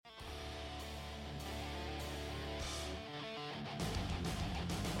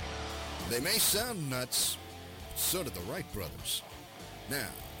They may sound nuts, so did the Wright brothers. Now,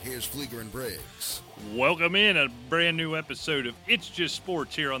 here's Fleeger and Briggs. Welcome in a brand new episode of It's Just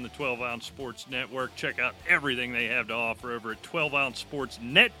Sports here on the 12-Ounce Sports Network. Check out everything they have to offer over at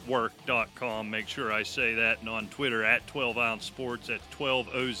 12ouncesportsnetwork.com. Make sure I say that, and on Twitter at 12Ounce Sports, that's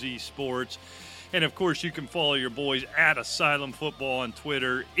 12OZ Sports. And, of course, you can follow your boys at Asylum Football on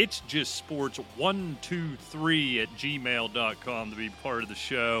Twitter. It's Just Sports123 at gmail.com to be part of the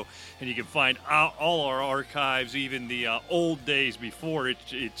show. And you can find all our archives, even the old days before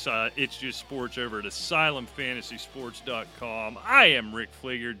It's Just Sports over at asylumfantasysports.com. I am Rick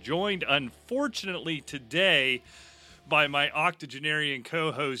Fleeger, joined, unfortunately, today by my octogenarian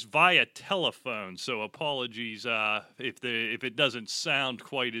co-host via telephone, so apologies if it doesn't sound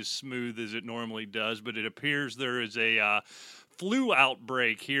quite as smooth as it normally does, but it appears there is a flu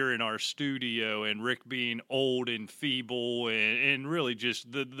outbreak here in our studio, and Rick, being old and feeble and really just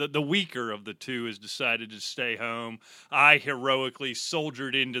the weaker of the two, has decided to stay home. I heroically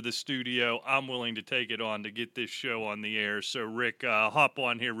soldiered into the studio. I'm willing to take it on to get this show on the air, so Rick, hop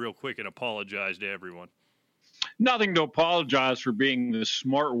on here real quick and apologize to everyone. Nothing to apologize for being the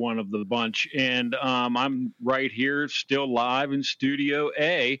smart one of the bunch. And I'm right here, still live in Studio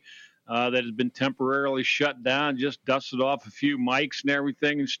A, that has been temporarily shut down. Just dusted off a few mics and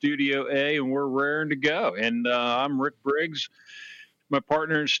everything in Studio A, and we're raring to go. And I'm Rick Briggs. My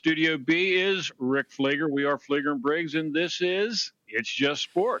partner in Studio B is Rick Fleeger. We are Fleeger and Briggs, and this is It's Just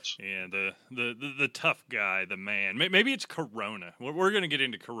Sports. Yeah, the tough guy, the man. Maybe it's Corona. We're going to get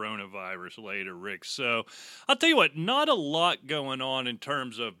into coronavirus later, Rick. So I'll tell you what, not a lot going on in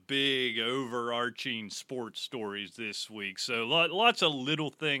terms of big, overarching sports stories this week. So lots of little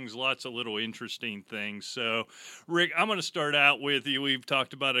things, lots of little interesting things. So, Rick, I'm going to start out with you. We've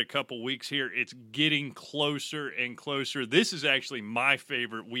talked about it a couple weeks here. It's getting closer and closer. This is actually my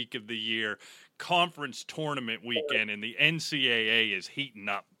favorite week of the year. Conference tournament weekend, and the NCAA is heating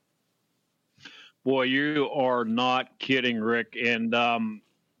up. Boy, you are not kidding, Rick. And,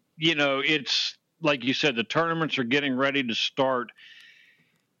 it's like you said, the tournaments are getting ready to start.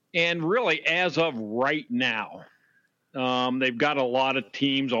 And really, as of right now, they've got a lot of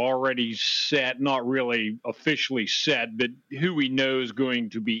teams already set, not really officially set, but who we know is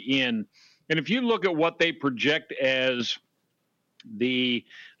going to be in. And if you look at what they project as they're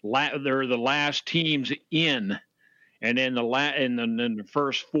the last teams in, and then the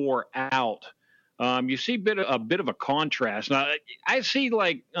first four out. You see a bit of a contrast. Now, I see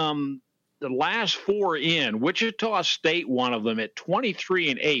the last four in, Wichita State, one of them at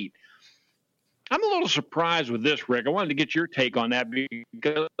 23-8. I'm a little surprised with this, Rick. I wanted to get your take on that,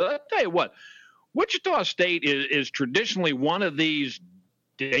 because I'll tell you what, Wichita State is traditionally one of these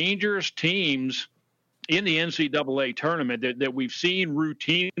dangerous teams in the NCAA tournament that we've seen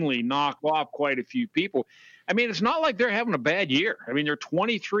routinely knock off quite a few people. I mean, it's not like they're having a bad year. I mean, they're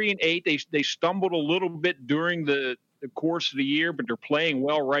 23-8. They stumbled a little bit during the course of the year, but they're playing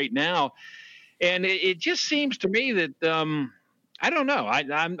well right now. And it just seems to me that I don't know.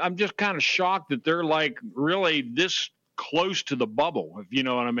 I'm just kind of shocked that they're like really this close to the bubble, if you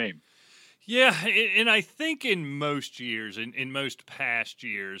know what I mean. Yeah, and I think in most years, in most past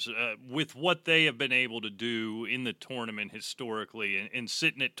years, with what they have been able to do in the tournament historically and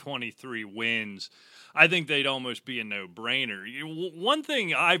sitting at 23 wins, I think they'd almost be a no-brainer. One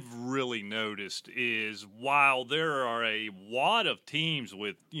thing I've really noticed is while there are a lot of teams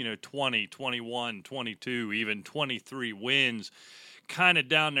with 20, 21, 22, even 23 wins, kind of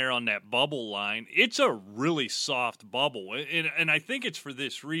down there on that bubble line, it's a really soft bubble, and I think it's for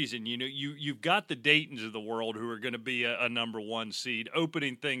this reason. You've got the Daytons of the world who are going to be a number one seed,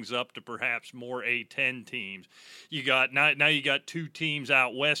 opening things up to perhaps more A10 teams. You got now you got two teams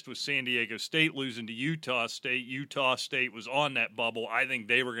out west with San Diego State losing to Utah State. Utah State was on that bubble. I think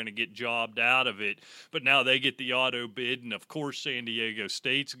they were going to get jobbed out of it, but now they get the auto bid, and of course San Diego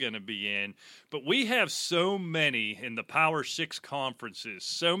State's going to be in. But we have so many in the Power 6 conferences,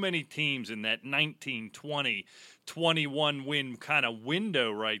 so many teams in that 19, 20, 21 win kind of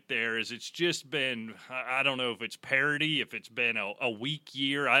window right there, as it's just been, I don't know if it's parity, if it's been a weak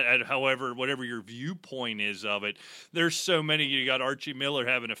year, however, whatever your viewpoint is of it. There's so many, you got Archie Miller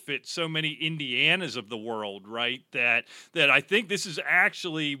having a fit, so many Indianas of the world, right, that I think this is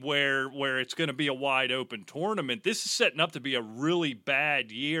actually where it's going to be a wide open tournament. This is setting up to be a really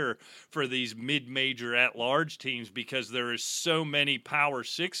bad year for these mid-major at-large teams, because there is so many Power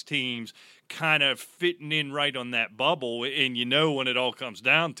 6 teams kind of fitting in right on that bubble, and when it all comes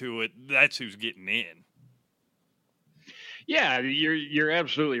down to it, that's who's getting in. Yeah, you're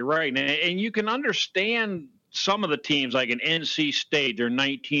absolutely right, and you can understand some of the teams like an NC State, they're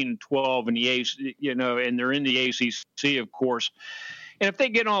 19-12 in the AC, and they're in the ACC, of course. And if they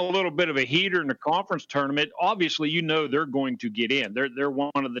get on a little bit of a heater in the conference tournament, obviously they're going to get in. They're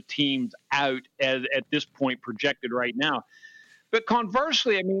one of the teams out at this point projected right now. But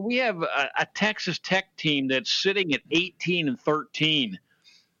conversely, I mean, we have a Texas Tech team that's sitting at 18-13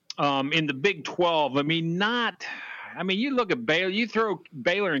 in the Big 12. I mean, you look at Baylor, you throw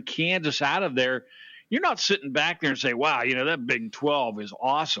Baylor and Kansas out of there, you're not sitting back there and say, wow, that Big 12 is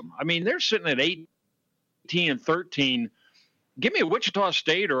awesome. I mean, they're sitting at 18-13. Give me a Wichita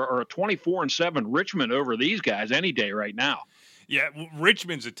State or a 24-7 Richmond over these guys any day right now. Yeah,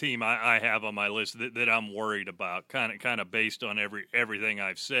 Richmond's a team I have on my list that I'm worried about, kind of based on everything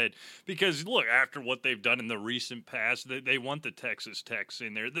I've said. Because, look, after what they've done in the recent past, they want the Texas Techs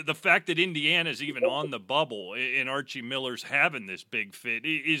in there. The fact that Indiana's even on the bubble and Archie Miller's having this big fit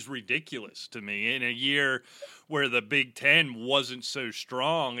is ridiculous to me. In a year where the Big Ten wasn't so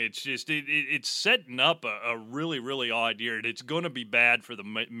strong, it's just it's setting up a really, really odd year. And it's going to be bad for the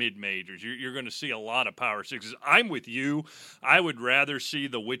mid-majors. You're going to see a lot of Power Sixes. I'm with you. I would rather see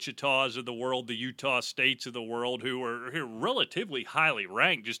the Wichitas of the world, the Utah States of the world, who are relatively highly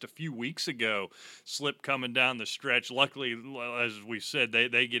ranked just a few weeks ago, slip coming down the stretch. Luckily, as we said,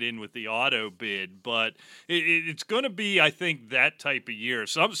 they get in with the auto bid. But it's going to be, I think, that type of year.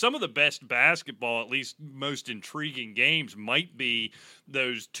 Some of the best basketball, at least most intriguing games, might be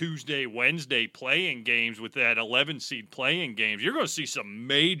those Tuesday, Wednesday playing games with that 11 seed playing games. You're going to see some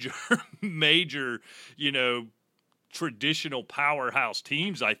major, traditional powerhouse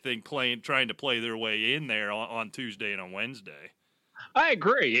teams, I think, trying to play their way in there on Tuesday and on Wednesday. I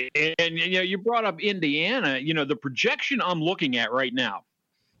agree. And you brought up Indiana. The projection I'm looking at right now,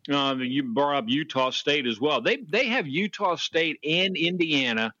 you brought up Utah State as well. They have Utah State and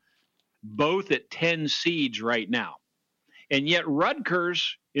Indiana both at 10 seeds right now. And yet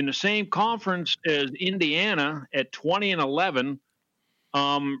Rutgers in the same conference as Indiana at 20-11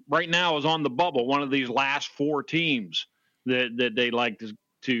 right now is on the bubble, one of these last four teams that they like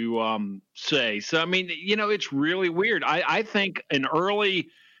to say. So, I mean, it's really weird. I think an early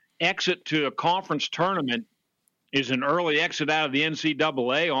exit to a conference tournament is an early exit out of the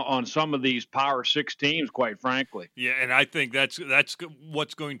NCAA on some of these Power Six teams, quite frankly. Yeah, and I think that's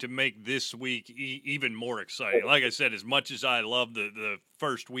what's going to make this week even more exciting. Like I said, as much as I love the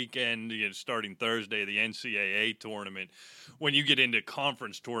first weekend, starting Thursday, the NCAA tournament, when you get into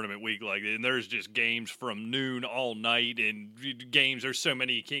conference tournament week and there's just games from noon all night, and games, there's so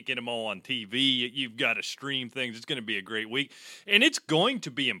many you can't get them all on TV. You've got to stream things. It's going to be a great week, and it's going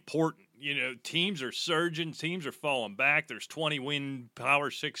to be important. Teams are surging, teams are falling back. There's 20-win Power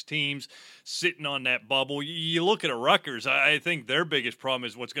Six teams sitting on that bubble. You look at a Rutgers, I think their biggest problem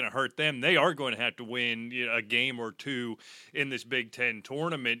is what's going to hurt them. They are going to have to win a game or two in this Big Ten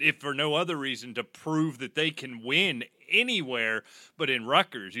tournament, if for no other reason to prove that they can win anywhere but in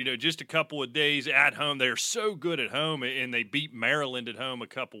Rutgers. Just a couple of days at home. They're so good at home, and they beat Maryland at home a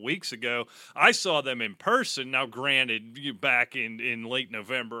couple weeks ago. I saw them in person. Now, granted, back in late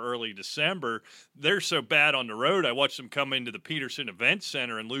November, early December, they're so bad on the road. I watched them come into the Peterson Event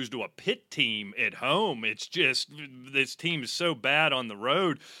Center and lose to a Pitt team at home. It's just, this team is so bad on the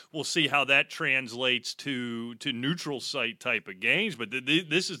road. We'll see how that translates to neutral site type of games, but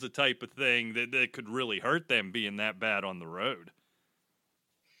this is the type of thing that could really hurt them, being that bad on the road.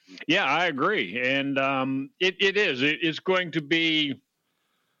 Yeah, I agree. And it's going to be,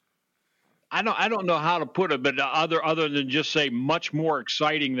 I don't know how to put it, but other than just say much more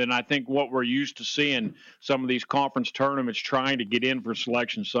exciting than I think what we're used to seeing some of these conference tournaments trying to get in for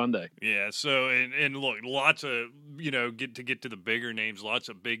Selection Sunday. Yeah. So, and look, lots of, get to the bigger names, lots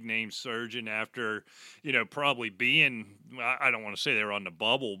of big names surging after, probably being, I don't want to say they're on the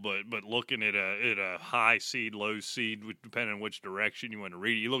bubble, but looking at a high seed, low seed, depending on which direction you want to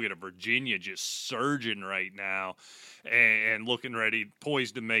read it. You look at a Virginia just surging right now and looking ready,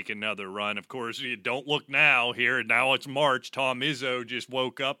 poised to make another run. Of course, you don't look now here, and now it's March. Tom Izzo just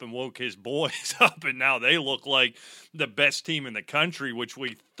woke up and woke his boys up, and now they look like the best team in the country, which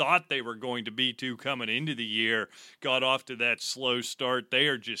we thought they were going to be coming into the year. Got off to that slow start. They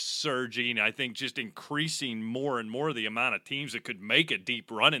are just surging, I think, just increasing more and more the amount of teams that could make a deep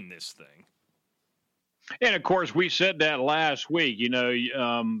run in this thing. And of course, we said that last week.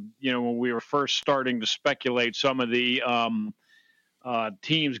 When we were first starting to speculate some of the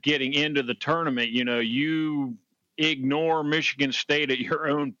teams getting into the tournament. You ignore Michigan State at your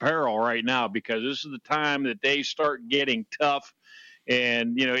own peril right now, because this is the time that they start getting tough.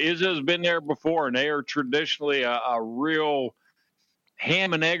 And Izzo's been there before, and they are traditionally a real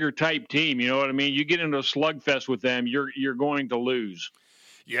ham and egger type team. You know what I mean? You get into a slugfest with them, you're going to lose.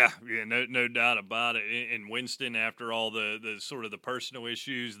 Yeah, no doubt about it. And Winston, after all the sort of the personal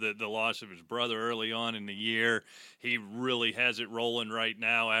issues, the loss of his brother early on in the year, he really has it rolling right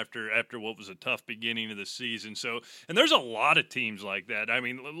now after what was a tough beginning of the season. So, and there's a lot of teams like that. I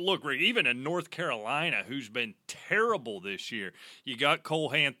mean, look, Rick, even in North Carolina, who's been terrible this year, you got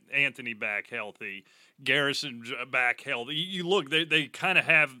Cole Anthony back healthy. Garrison back healthy. You look, they kind of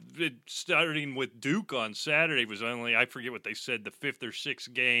have it starting with Duke on Saturday was only, I forget what they said, the fifth or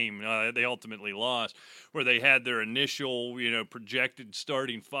sixth game they ultimately lost, where they had their initial, projected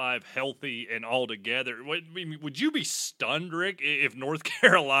starting five healthy and all together. Would you be stunned, Rick, if North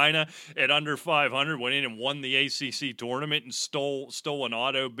Carolina at under 500 went in and won the ACC tournament and stole an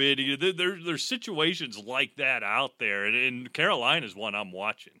auto bid? There's situations like that out there, and Carolina's one I'm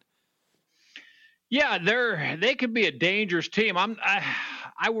watching. Yeah, they could be a dangerous team. I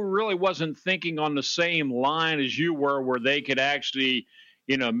really wasn't thinking on the same line as you were, where they could actually,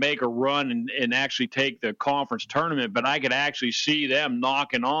 make a run and actually take the conference tournament. But I could actually see them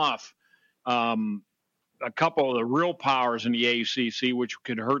knocking off a couple of the real powers in the ACC, which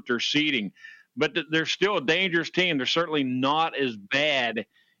could hurt their seeding. But they're still a dangerous team. They're certainly not as bad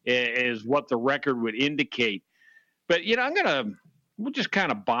as what the record would indicate. But we'll just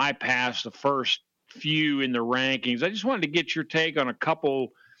kind of bypass the first few in the rankings. I just wanted to get your take on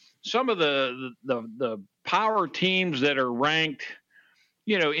some of the power teams that are ranked,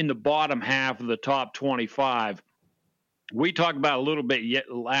 in the bottom half of the top 25. We talked about a little bit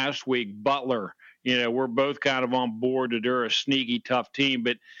last week, Butler. We're both kind of on board that they're a sneaky, tough team.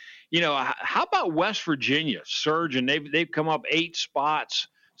 But, how about West Virginia surging? They've come up 8 spots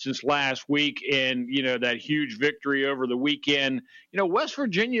since last week, and that huge victory over the weekend. West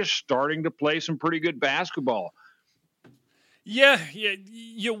Virginia's starting to play some pretty good basketball. Yeah,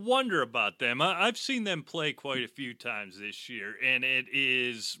 you wonder about them. I've seen them play quite a few times this year, and it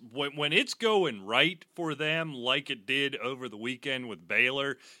is when it's going right for them, like it did over the weekend with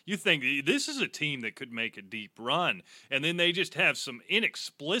Baylor, you think this is a team that could make a deep run, and then they just have some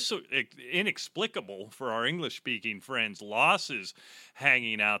inexplicable, for our English-speaking friends, losses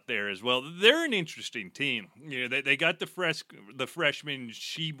hanging out there as well. They're an interesting team. They got the freshman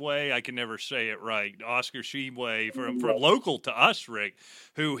Shibwe, I can never say it right, Oscar Shibwe from local to us, Rick,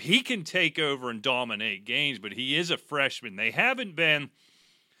 who he can take over and dominate games, but he is a freshman. They haven't been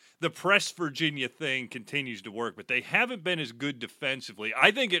the Press Virginia thing continues to work, but they haven't been as good defensively. I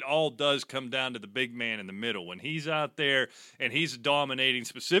think it all does come down to the big man in the middle. When he's out there and he's dominating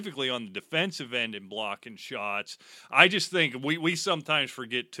specifically on the defensive end and blocking shots, I just think we sometimes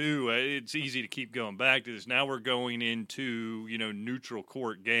forget, too, it's easy to keep going back to this. Now we're going into, neutral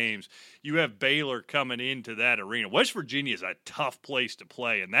court games. You have Baylor coming into that arena. West Virginia is a tough place to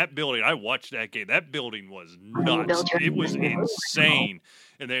play, and that building, I watched that game, that building was nuts. It was insane.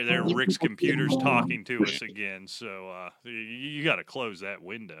 And there Rick's computer's talking to us again, so you got to close that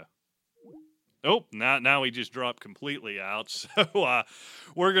window. Oh, now he just dropped completely out. So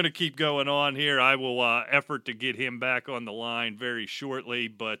we're going to keep going on here. I will effort to get him back on the line very shortly.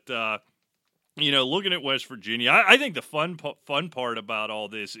 But looking at West Virginia, I think the fun part about all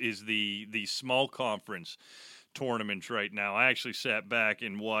this is the small conference tournaments right now. I actually sat back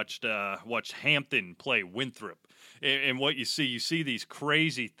and watched Hampton play Winthrop. And what you see these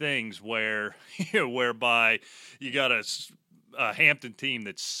crazy things where, whereby you got a Hampton team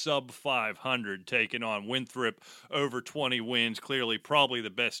that's sub 500 taking on Winthrop, over 20 wins, clearly probably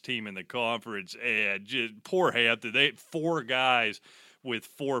the best team in the conference. And just, poor Hampton, they had 4 guys with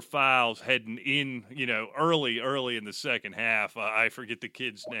 4 fouls heading in, early in the second half. I forget the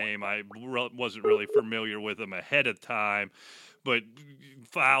kid's name. I wasn't really familiar with him ahead of time. But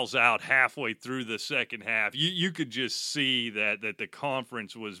fouls out halfway through the second half. You could just see that the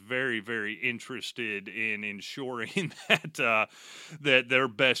conference was very, very interested in ensuring that their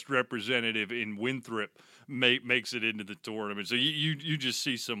best representative in Winthrop makes it into the tournament. So you just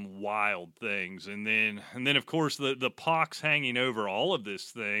see some wild things, and then of course the pox hanging over all of this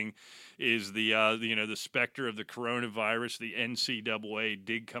thing is the specter of the coronavirus. The NCAA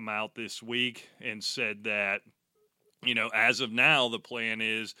did come out this week and said that, as of now, the plan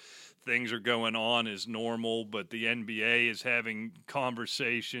is things are going on as normal, but the NBA is having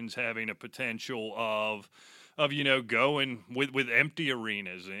conversations, having a potential of going with empty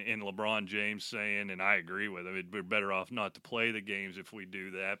arenas, and LeBron James saying, and I agree with him, we're better off not to play the games if we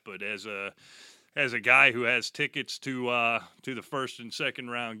do that. But as a guy who has tickets to the first and second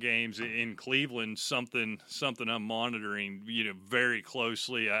round games in Cleveland, something I'm monitoring, very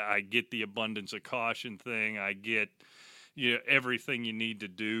closely. I get the abundance of caution thing. I get, everything you need to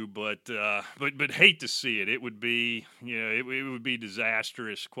do, but hate to see it. It would be, it would be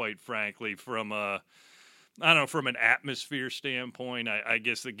disastrous, quite frankly, from from an atmosphere standpoint. I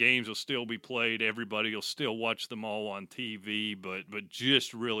guess the games will still be played. Everybody will still watch them all on TV, but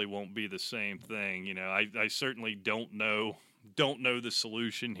just really won't be the same thing. I certainly don't know the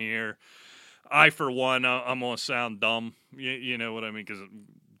solution here. I, for one, I'm going to sound dumb. You know what I mean? Because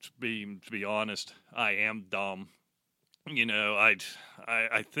to be honest, I am dumb. I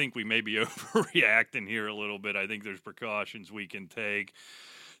think we may be overreacting here a little bit. I think there's precautions we can take.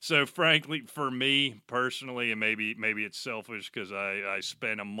 So, frankly, for me personally, and maybe it's selfish because I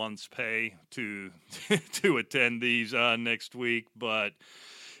spent a month's pay to to attend these next week, but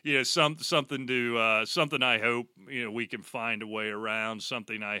something I hope we can find a way around.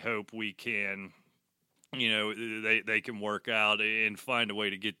 Something I hope we can. They can work out and find a way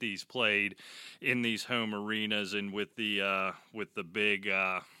to get these played in these home arenas and with the big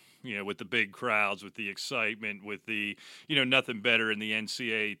with the big crowds, with the excitement, with the nothing better in the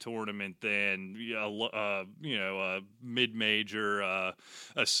NCAA tournament than a mid-major, a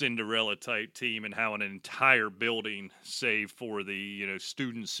Cinderella type team, and how an entire building, save for the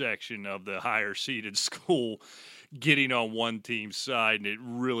student section of the higher seeded school, getting on one team's side and it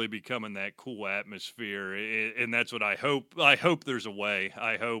really becoming that cool atmosphere. And that's what I hope. I hope there's a way.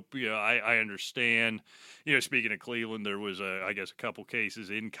 I hope, I understand, speaking of Cleveland, there was a couple cases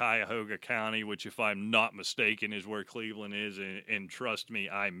in Cuyahoga County, which if I'm not mistaken is where Cleveland is. And trust me,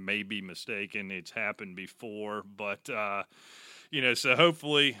 I may be mistaken. It's happened before, but, so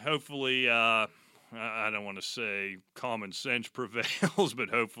hopefully, I don't want to say common sense prevails, but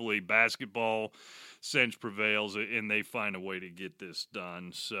hopefully basketball sense prevails and they find a way to get this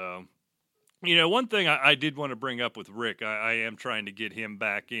done. So, one thing I did want to bring up with Rick, I am trying to get him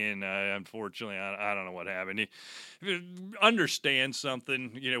back in. Unfortunately, I don't know what happened. He understands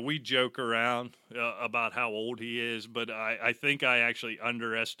something. We joke around about how old he is, but I think I actually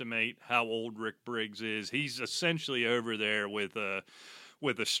underestimate how old Rick Briggs is. He's essentially over there with a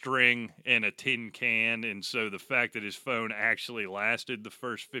string and a tin can, and so the fact that his phone actually lasted the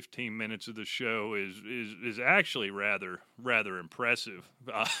first 15 minutes of the show is actually rather impressive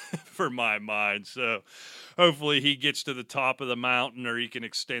for my mind. So hopefully he gets to the top of the mountain, or he can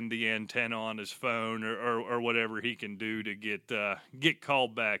extend the antenna on his phone, or whatever he can do to get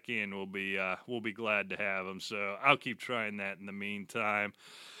called back in. We'll be glad to have him. So I'll keep trying that in the meantime.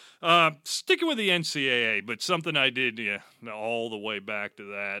 Sticking with the NCAA, but something I did all the way back to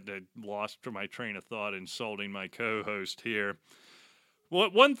that. I lost my train of thought insulting my co-host here.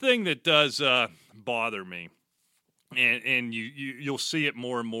 One thing that does bother me, and you'll see it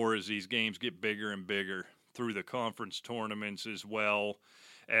more and more as these games get bigger and bigger through the conference tournaments as well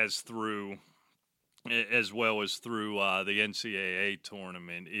as through the NCAA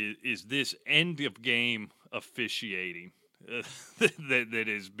tournament, is this end of game officiating. That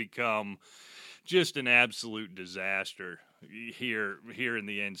has become just an absolute disaster here in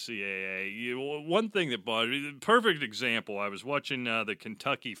the NCAA. One thing that bothered me, perfect example, I was watching the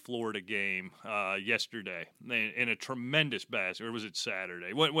Kentucky-Florida game yesterday in a tremendous basketball, or was it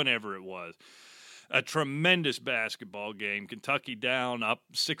Saturday? Whenever it was. A tremendous basketball game. Kentucky down up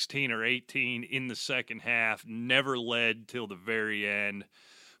 16 or 18 in the second half, never led till the very end.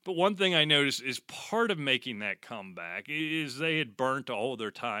 But one thing I noticed is part of making that comeback is they had burnt all of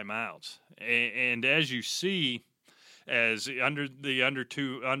their timeouts. And as you see, as under the under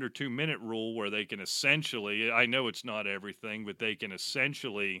 2 minute rule, where they can essentially, I know it's not everything, but they can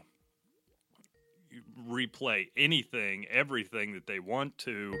essentially replay everything that they want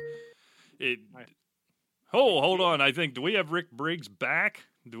to. Hold on. Do we have Rick Briggs back?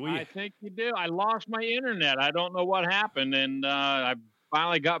 I think you do. I lost my internet. I don't know what happened, and I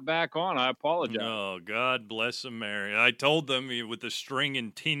finally got back on. I apologize. Oh, God bless America. I told them with the string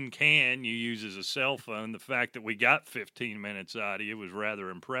and tin can you use as a cell phone, the fact that we got 15 minutes out of you was rather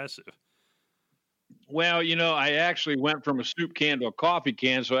impressive. Well, I actually went from a soup can to a coffee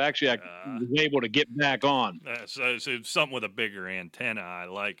can, so actually I was able to get back on. So something with a bigger antenna. I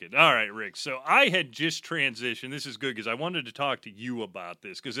like it. All right, Rick. So I had just transitioned. This is good because I wanted to talk to you about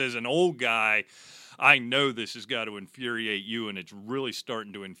this because as an old guy, I know this has got to infuriate you, and it's really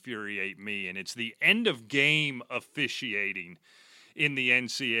starting to infuriate me, and it's the end-of-game officiating in the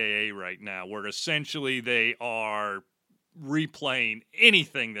NCAA right now, where essentially they are replaying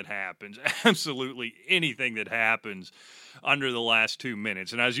anything that happens, absolutely anything that happens, under the last 2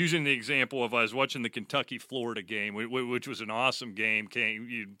 minutes. And I was using the example of I was watching the Kentucky-Florida game, which was an awesome game.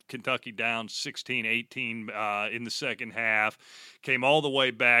 Kentucky down 16-18 in the second half, came all the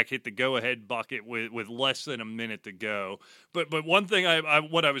way back, hit the go-ahead bucket with less than a minute to go. But one thing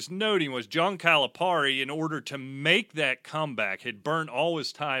what I was noting was John Calipari, in order to make that comeback, had burnt all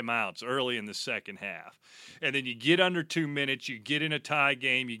his timeouts early in the second half. And then you get under 2 minutes, you get in a tie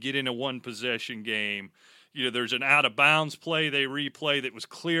game, you get in a one-possession game. You know, there's an out-of-bounds play they replay that was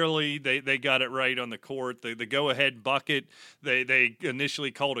clearly they got it right on the court. The go-ahead bucket, they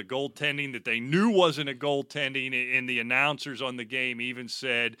initially called a goaltending that they knew wasn't a goaltending, and the announcers on the game even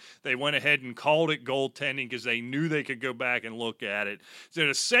said they went ahead and called it goaltending because they knew they could go back and look at it. So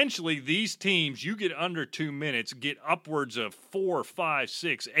essentially, these teams, you get under 2 minutes, get upwards of 4, 5,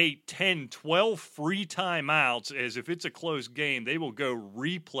 6, 8, 10, 12 free timeouts, as if it's a close game, they will go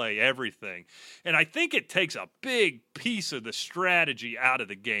replay everything. And I think it takes a big piece of the strategy out of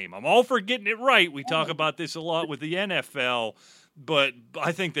the game. I'm all for getting it right. We talk about this a lot with the NFL, but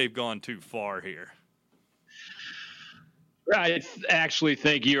I think they've gone too far here. I actually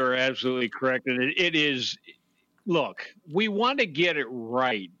think you are absolutely correct. And it is, look, we want to get it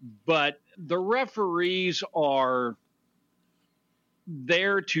right, but the referees are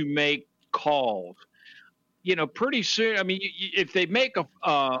there to make calls. You know, pretty soon, I mean, if they make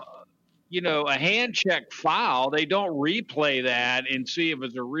a hand check foul, they don't replay that and see if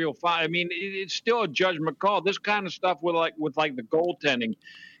it's a real foul. I mean, it's still a judgment call. This kind of stuff with the goaltending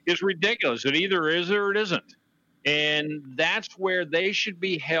is ridiculous. It either is or it isn't. And that's where they should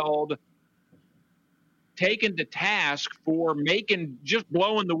be held, taken to task for just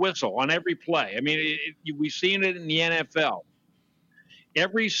blowing the whistle on every play. I mean, we've seen it in the NFL.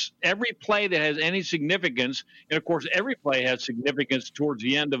 Every play that has any significance, and of course every play has significance towards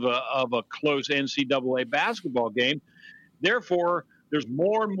the end of a close NCAA basketball game. Therefore, there's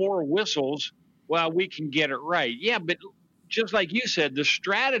more and more whistles. Well, we can get it right. Yeah, but just like you said, the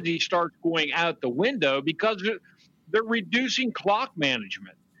strategy starts going out the window because they're reducing clock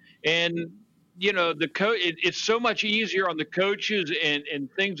management. And, you know, it's so much easier on the coaches and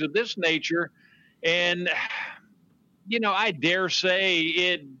things of this nature. And you know, I dare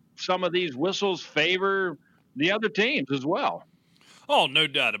say some of these whistles favor the other teams as well. Oh, no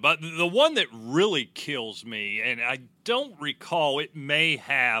doubt about it. The one that really kills me, and I don't recall it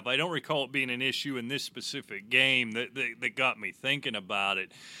being an issue in this specific game that got me thinking about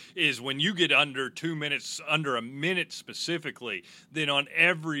it, is when you get under 2 minutes, under a minute specifically, then on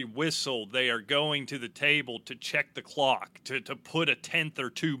every whistle they are going to the table to check the clock, to put a tenth or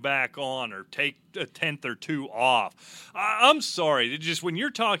two back on or take a tenth or two off. I'm sorry, just when you're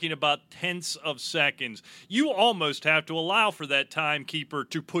talking about tenths of seconds, you almost have to allow for that timekeeper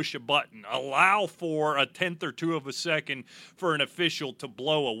to push a button, allow for a tenth or two of a second for an official to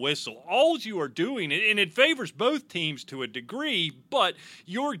blow a whistle. All you are doing, and it favors both teams to a degree, but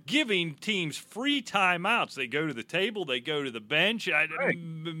you're giving teams free timeouts. They go to the table, they go to the bench. Right.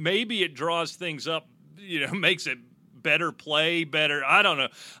 Maybe it draws things up, makes it better play, better. I don't know.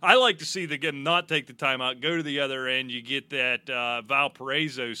 I like to see them not take the timeout, go to the other end. You get that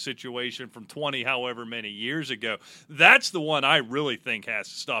Valparaiso situation from 20 however many years ago. That's the one I really think has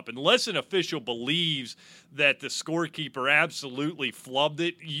to stop. Unless an official believes that the scorekeeper absolutely flubbed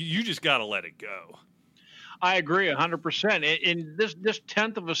it, you just got to let it go. I agree 100%. In this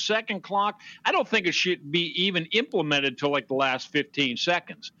tenth of a second clock, I don't think it should be even implemented till like the last 15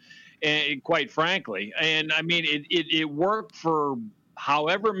 seconds. And quite frankly, and I mean, it worked for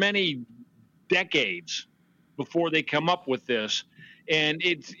however many decades before they come up with this, and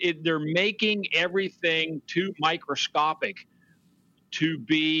they're making everything too microscopic to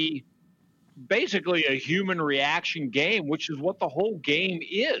be basically a human reaction game, which is what the whole game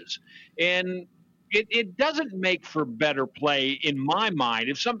is, and it doesn't make for better play in my mind.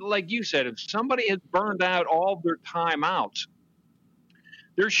 If something like you said, if somebody has burned out all their timeouts,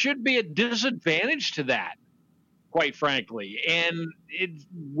 there should be a disadvantage to that, quite frankly. And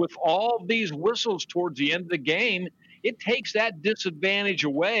with all these whistles towards the end of the game, it takes that disadvantage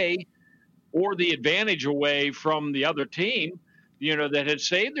away or the advantage away from the other team, that had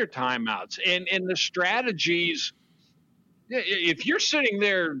saved their timeouts. And the strategies, if you're sitting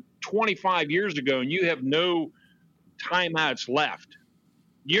there 25 years ago and you have no timeouts left,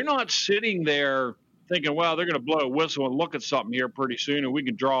 you're not sitting there thinking, well, they're going to blow a whistle and look at something here pretty soon and we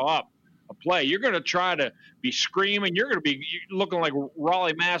can draw up a play. You're going to try to be screaming. You're going to be looking like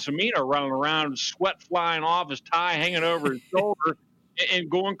Raleigh Massimino running around, sweat flying off his tie, hanging over his shoulder, and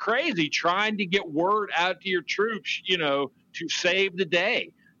going crazy, trying to get word out to your troops, to save the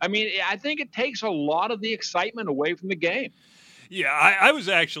day. I mean, I think it takes a lot of the excitement away from the game. Yeah, I was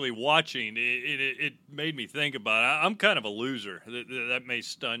actually watching. It made me think about it. I'm kind of a loser. That may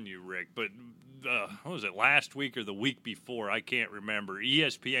stun you, Rick, but what was it, last week or the week before? I can't remember.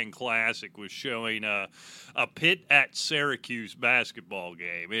 ESPN Classic was showing a Pitt at Syracuse basketball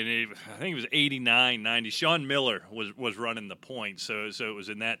game, and I think it was 89-90. Sean Miller was running the point, so it was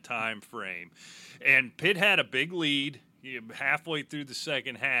in that time frame. And Pitt had a big lead halfway through the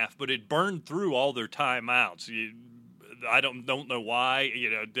second half, but it burned through all their timeouts. I don't know why,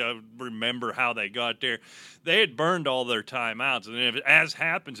 don't remember how they got there. They had burned all their timeouts, and as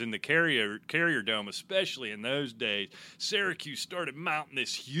happens in the Carrier Dome, especially in those days, Syracuse started mounting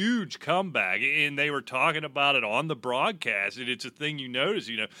this huge comeback, and they were talking about it on the broadcast, and it's a thing you notice,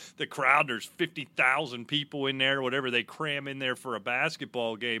 the crowd, there's 50,000 people in there, whatever they cram in there for a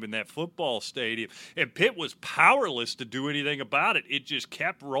basketball game in that football stadium, and Pitt was powerless to do anything about it. It just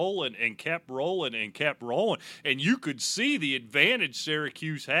kept rolling and kept rolling and kept rolling, and you could see the advantage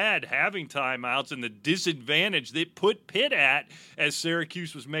Syracuse had having timeouts and the disadvantage that put Pitt at as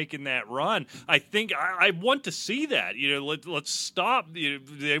Syracuse was making that run. I think I want to see that. Let's stop.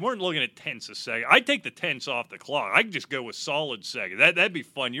 They weren't looking at tenths a second. I'd take the tenths off the clock. I could just go with solid second. That'd be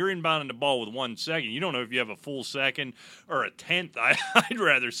fun. You're inbounding the ball with 1 second. You don't know if you have a full second or a tenth. I'd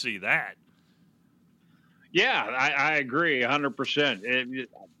rather see that. Yeah, I agree 100%.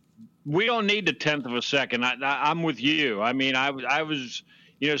 We don't need the tenth of a second. I'm with you. I mean, I was,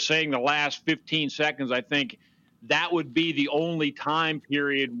 saying the last 15 seconds. I think that would be the only time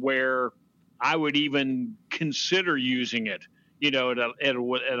period where I would even consider using it. At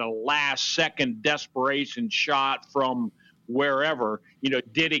a last second desperation shot from wherever.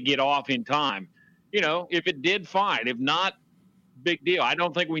 Did it get off in time? If it did, fine. If not, big deal. I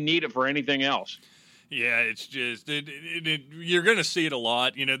don't think we need it for anything else. Yeah, it's just you're going to see it a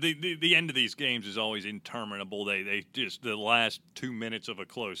lot. The end of these games is always interminable. They just the last 2 minutes of a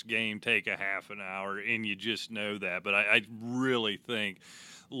close game take a half an hour, and you just know that. But I really think,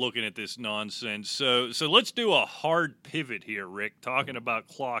 looking at this nonsense, so let's do a hard pivot here, Rick. Talking about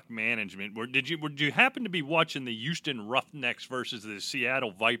clock management. Would you happen to be watching the Houston Roughnecks versus the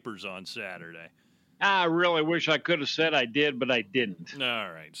Seattle Vipers on Saturday? I really wish I could have said I did, but I didn't.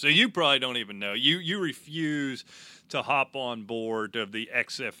 All right. So you probably don't even know. You refuse to hop on board of the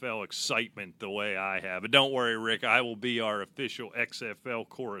XFL excitement the way I have. But don't worry, Rick. I will be our official XFL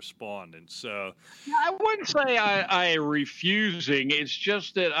correspondent. So I wouldn't say I refusing. It's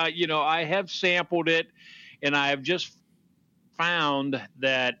just that, I have sampled it, and I have just found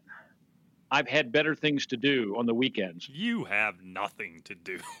that I've had better things to do on the weekends. You have nothing to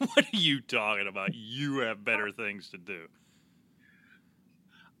do. What are you talking about? You have better things to do.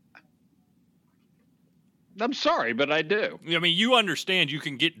 I'm sorry, but I do. I mean, you understand you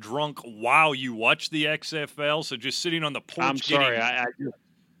can get drunk while you watch the XFL, so just sitting on the porch. I'm sorry. I just...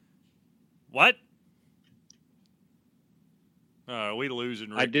 What? Are we losing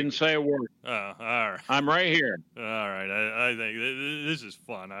Rick? I didn't say a word. Oh, all right. I'm right here. All right. I think this is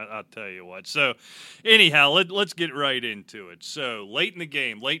fun. I'll tell you what. So, anyhow, let's get right into it. So, late in the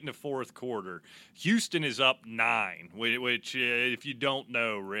game, late in the fourth quarter, Houston is up 9, which if you don't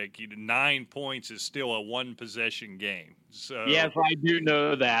know, Rick, 9 points is still a one-possession game. So yes, I do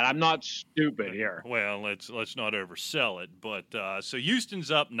know that. I'm not stupid here. Well, let's not oversell it. But so Houston's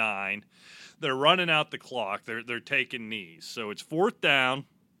up 9. They're running out the clock. They're taking knees. So it's fourth down.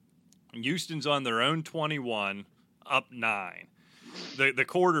 Houston's on their own 21, up 9. The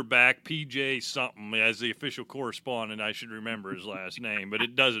quarterback, PJ something, as the official correspondent, I should remember his last name, but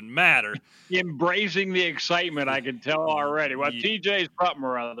it doesn't matter. Embracing the excitement, I can tell already. Well, TJ's something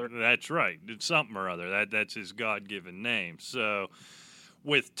or other. That's right. It's something or other. That's his God-given name. So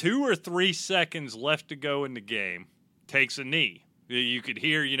with 2 or 3 seconds left to go in the game, takes a knee. You could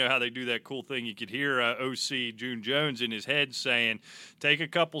hear, how they do that cool thing. You could hear OC June Jones in his head saying, take a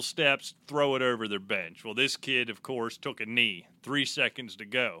couple steps, throw it over their bench. Well, this kid, of course, took a knee. 3 seconds to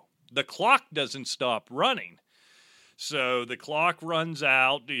go. The clock doesn't stop running. So the clock runs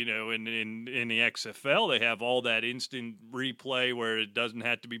out, in the XFL, they have all that instant replay where it doesn't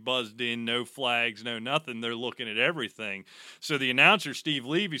have to be buzzed in, no flags, no nothing. They're looking at everything. So the announcer, Steve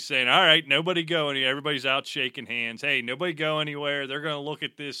Levy's saying, all right, nobody go anywhere. Everybody's out shaking hands. Hey, nobody go anywhere. They're going to look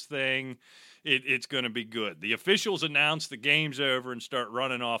at this thing. It's going to be good. The officials announce the game's over and start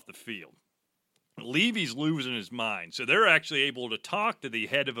running off the field. Levy's losing his mind. So they're actually able to talk to the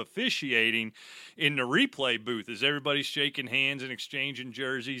head of officiating in the replay booth as everybody's shaking hands and exchanging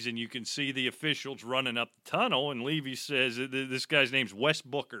jerseys, and you can see the officials running up the tunnel. And Levy says, this guy's name's Wes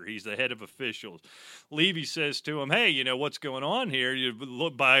Booker. He's the head of officials. Levy says to him, hey, you know, what's going on here? You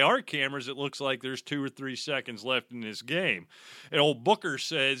look by our cameras, it looks like there's 2 or 3 seconds left in this game. And old Booker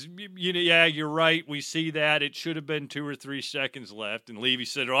says, yeah, you're right. We see that. It should have been 2 or 3 seconds left. And Levy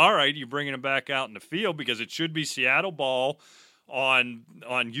said, all right, you're bringing him back out in the field because it should be Seattle ball on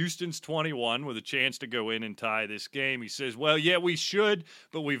Houston's 21 with a chance to go in and tie this game. He says, well, yeah, we should,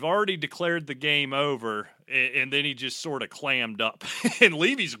 but we've already declared the game over. And then he just sort of clammed up. And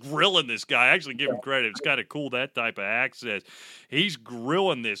Levy's grilling this guy. I actually give him credit. It's kind of cool, that type of access. He's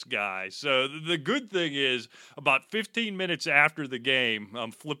grilling this guy. So the good thing is, about 15 minutes after the game,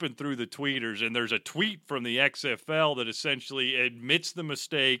 I'm flipping through the tweeters, and there's a tweet from the XFL that essentially admits the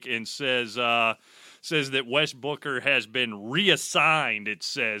mistake and says that Wes Booker has been reassigned, it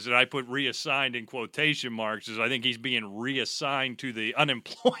says, and I put reassigned in quotation marks, as I think he's being reassigned to the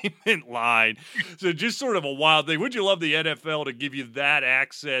unemployment line. So just sort of a wild thing. Would you love the NFL to give you that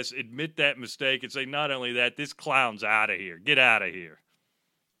access, admit that mistake, and say, not only that, this clown's out of here. Get out of here.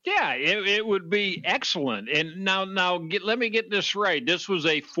 Yeah, it would be excellent. And now let me get this right. This was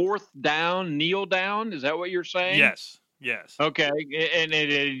a 4th down, kneel down. Is that what you're saying? Yes. Okay, and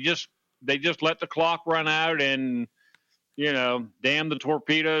they just let the clock run out and, you know, damn the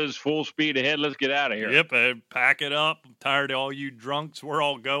torpedoes, full speed ahead. Let's get out of here. Yep, pack it up. I'm tired of all you drunks. We're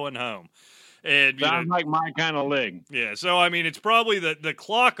all going home. And sounds like my kind of league. Yeah, so, I mean, it's probably the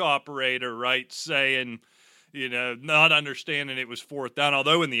clock operator, right, saying, you know, not understanding it was 4th down.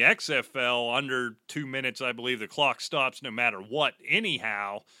 Although in the XFL, under 2 minutes, I believe the clock stops no matter what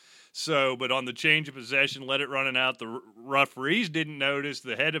anyhow. So, but on the change of possession, let it running out. The referees didn't notice.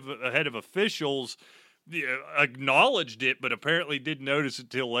 The head of officials acknowledged it, but apparently didn't notice it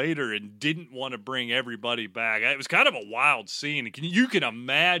till later and didn't want to bring everybody back. It was kind of a wild scene. You can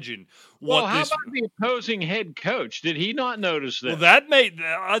imagine what. Well, how about the opposing head coach? Did he not notice that? Well, that made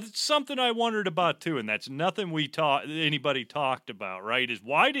something I wondered about too, and that's nothing anybody talked about. Right? Is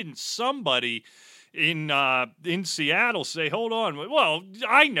why didn't somebody in Seattle say, hold on, well,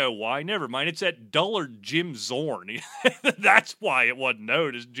 I know why, never mind, it's that dullard Jim Zorn. That's why it wasn't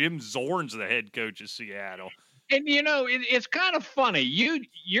noticed. Jim Zorn's the head coach of Seattle. And, you know, it's kind of funny.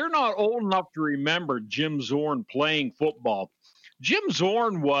 You're not old enough to remember Jim Zorn playing football. Jim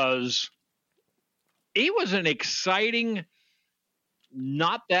Zorn was an exciting,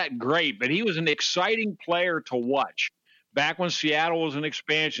 not that great, but he was an exciting player to watch. Back when Seattle was an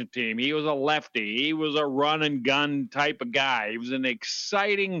expansion team, he was a lefty. He was a run and gun type of guy. He was an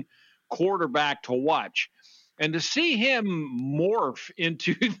exciting quarterback to watch. And to see him morph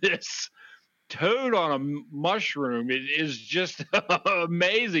into this toad on a mushroom is just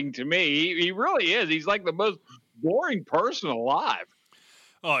amazing to me. He really is. He's like the most boring person alive.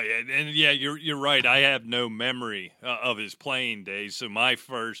 Oh yeah, and yeah, you're right. I have no memory of his playing days. So my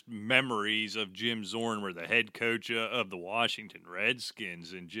first memories of Jim Zorn were the head coach of the Washington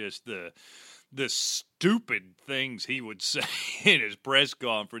Redskins, and just the stupid things he would say in his press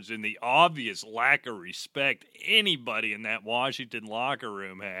conference, and the obvious lack of respect anybody in that Washington locker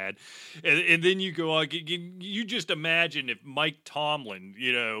room had. And then you go, you just imagine if Mike Tomlin,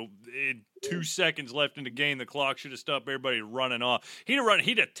 you know, 2 seconds left in the game, the clock should have stopped, everybody running off. He'd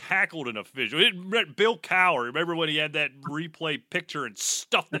have tackled an official. Bill Cowher, remember when he had that replay picture and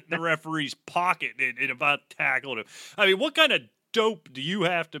stuffed it in the referee's pocket and about tackled him? I mean, what kind of dope do you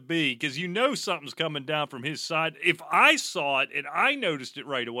have to be? Because you know something's coming down from his side. If I saw it and I noticed it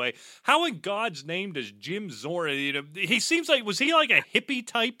right away, how in God's name does Jim Zorn, you know, he seems like, was he like a hippie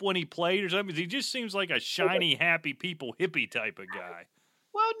type when he played or something? He just seems like a shiny, happy people hippie type of guy.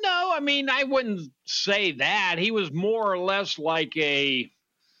 Well, no, I mean, I wouldn't say that. He was more or less like I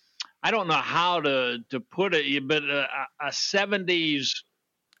don't know how to put it, but a 70s,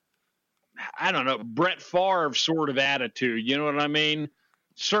 I don't know, Brett Favre sort of attitude. You know what I mean?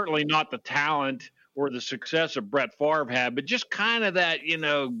 Certainly not the talent or the success of Brett Favre had, but just kind of that, you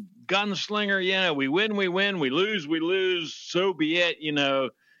know, gunslinger, you know, we win, we lose, so be it, you know.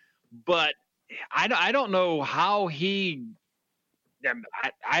 But I don't know how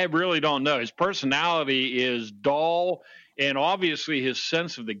I really don't know. His personality is dull, and obviously his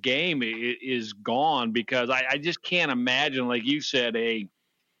sense of the game is gone, because I just can't imagine, like you said, a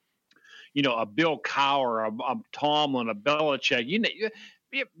Bill Cowher, a Tomlin, a Belichick,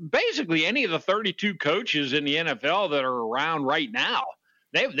 basically any of the 32 coaches in the NFL that are around right now.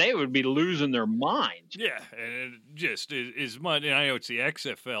 they would be losing their minds. Yeah, and it just is much. And I know it's the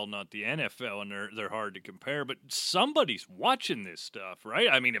XFL, not the NFL, and they're hard to compare. But somebody's watching this stuff, right?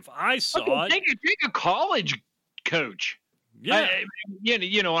 I mean, if I saw it, take a college coach. Yeah,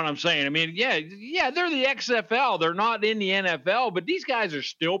 you know what I'm saying. I mean, yeah, they're the XFL. They're not in the NFL, but these guys are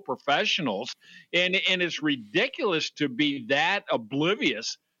still professionals, and it's ridiculous to be that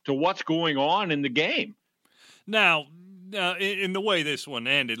oblivious to what's going on in the game. Now, in the way this one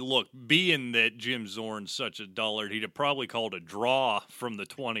ended, look, being that Jim Zorn's such a dullard, he'd have probably called a draw from the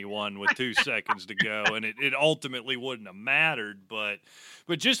 21 with 2 seconds to go, and it ultimately wouldn't have mattered. But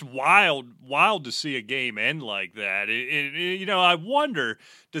just wild to see a game end like that. You know, I wonder,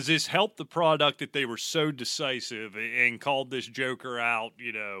 does this help the product that they were so decisive and called this joker out,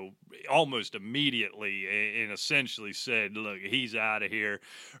 you know, almost immediately and essentially said, look, he's out of here?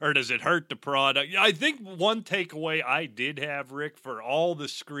 Or does it hurt the product? I think one takeaway I did have, Rick, for all the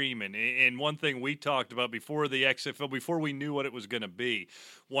screaming, and one thing we talked about before the XFL, before we knew what it was going to be,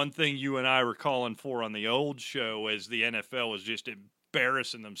 one thing you and I were calling for on the old show as the NFL was just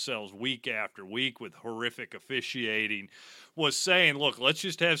embarrassing themselves week after week with horrific officiating, was saying, look, let's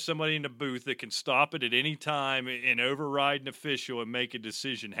just have somebody in the booth that can stop it at any time and override an official and make a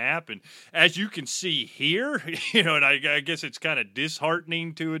decision happen. As you can see here, you know, and I guess it's kind of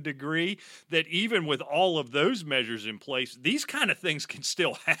disheartening to a degree that even with all of those measures in place, these kind of things can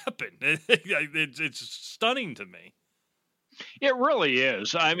still happen. It's stunning to me. It really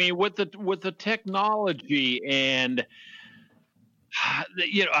is. I mean, with the technology and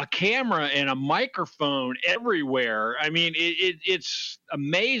you know, a camera and a microphone everywhere. I mean, it's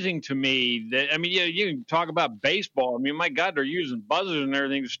amazing to me that, I mean, you can talk about baseball. I mean, my God, they're using buzzers and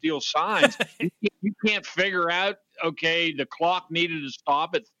everything to steal signs. You can't figure out, okay, the clock needed to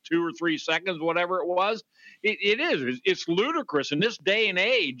stop at 2 or 3 seconds, whatever it was. It's ludicrous. In this day and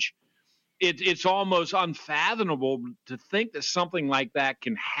age, it's almost unfathomable to think that something like that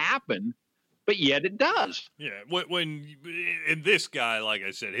can happen. But yet it does. Yeah, when and this guy, like I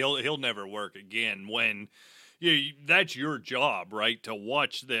said, he'll never work again. When that's your job, right? To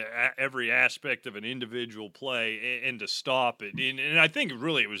watch every aspect of an individual play and to stop it. And I think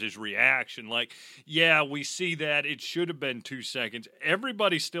really it was his reaction. Like, yeah, we see that it should have been 2 seconds.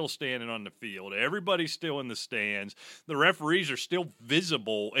 Everybody's still standing on the field. Everybody's still in the stands. The referees are still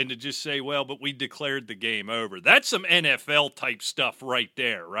visible. And to just say, well, but we declared the game over. That's some NFL type stuff right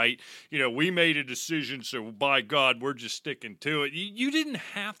there, right? You know, we made a decision, so by God, we're just sticking to it. You didn't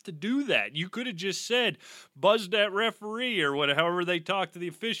have to do that. You could have just said, buzz that referee or however they talk to the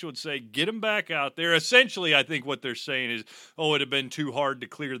official and say, get him back out there. Essentially, I think what they're saying is, oh, it'd have been too hard to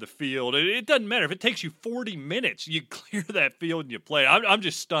clear the field. It doesn't matter. If it takes you 40 minutes, you clear that field and you play. I'm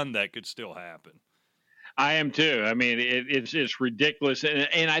just stunned that could still happen. I am too. I mean, it's ridiculous.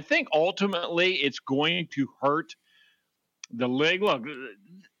 And I think ultimately it's going to hurt the league. Look,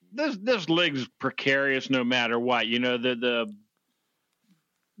 this league's precarious no matter what. You know, the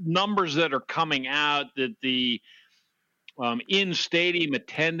numbers that are coming out that the in-stadium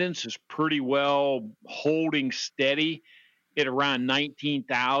attendance is pretty well holding steady at around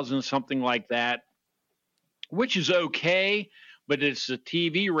 19,000, something like that, which is okay, but it's the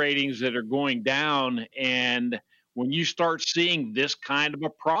TV ratings that are going down. And when you start seeing this kind of a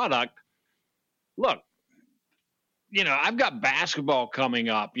product, look, you know, I've got basketball coming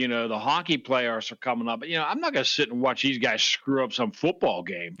up. You know, the hockey playoffs are coming up. You know, I'm not going to sit and watch these guys screw up some football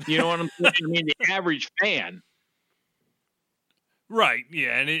game. You know what I'm saying? I mean, the average fan. Right,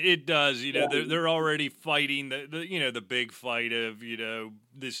 yeah, and it does. You know, they're already fighting the you know, the big fight of, you know,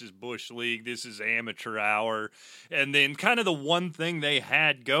 this is Bush League, this is amateur hour, and then kind of the one thing they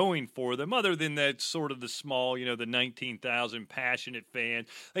had going for them, other than that sort of the small, you know, the 19,000 passionate fans.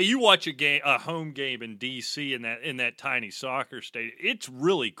 Hey, you watch a home game in D.C. in that tiny soccer stadium, it's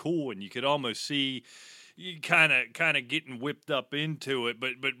really cool, and you could almost see you kind of getting whipped up into it,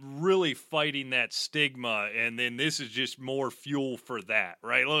 but really fighting that stigma, and then this is just more fuel for that,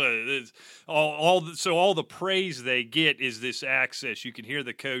 right? Look, it's all the praise they get is this access. You can hear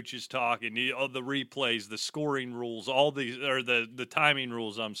the coaches talking, all the replays, the scoring rules, all these, or the timing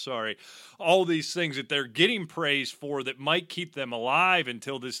rules. I'm sorry, all these things that they're getting praise for that might keep them alive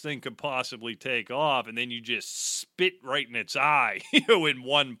until this thing could possibly take off, and then you just spit right in its eye, you know, in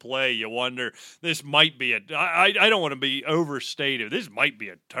one play. You wonder, this might be I don't want to be overstated. This might be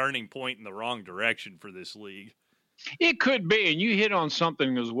a turning point in the wrong direction for this league. It could be, and you hit on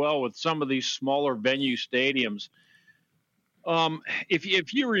something as well with some of these smaller venue stadiums.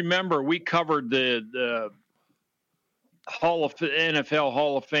 If you remember, we covered the NFL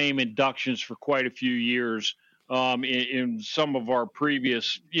Hall of Fame inductions for quite a few years in some of our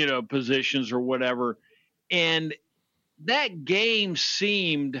previous, positions or whatever. And that game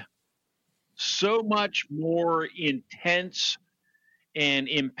seemed so much more intense and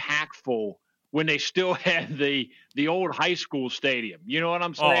impactful when they still had the old high school stadium. You know what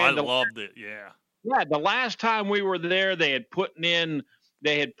I'm Oh, I saying? loved it. Yeah. Yeah, the last time we were there, they had put in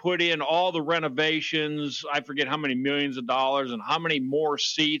all the renovations. I forget how many millions of dollars and how many more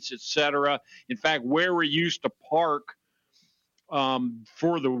seats, et cetera. In fact, where we used to park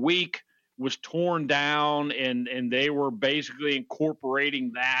for the week was torn down, and they were basically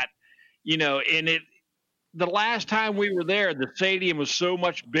incorporating that. And the last time we were there, the stadium was so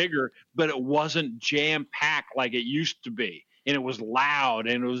much bigger, but it wasn't jam packed like it used to be, and it was loud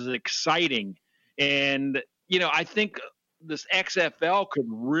and it was exciting. And I think this XFL could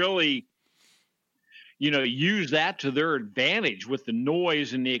really use that to their advantage with the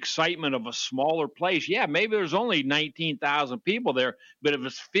noise and the excitement of a smaller place. Yeah, maybe there's only 19,000 people there, but if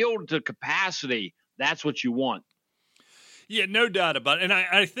it's filled to capacity, that's what you want. Yeah, no doubt about it. And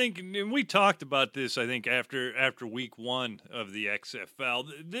I think, and we talked about this, I think, after week one of the XFL.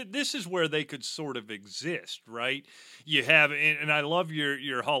 This is where they could sort of exist, right? You have, and I love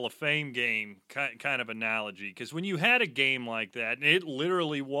your Hall of Fame game kind of analogy, because when you had a game like that, and it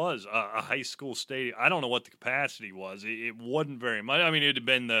literally was a high school stadium. I don't know what the capacity was. It wasn't very much. I mean, it had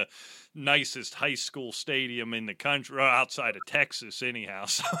been the nicest high school stadium in the country, outside of Texas anyhow.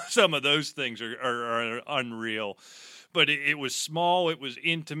 So some of those things are unreal. But it was small, it was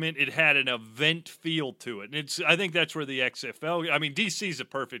intimate, it had an event feel to it. And I think that's where the XFL, I mean, DC is a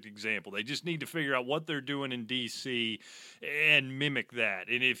perfect example. They just need to figure out what they're doing in DC and mimic that.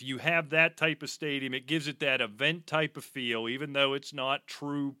 And if you have that type of stadium, it gives it that event type of feel, even though it's not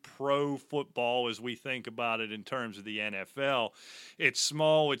true pro football as we think about it in terms of the NFL. It's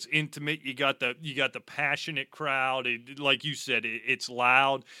small, it's intimate, you got the passionate crowd. Like you said, it's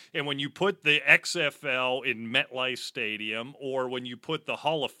loud. And when you put the XFL in MetLife Stadium, or when you put the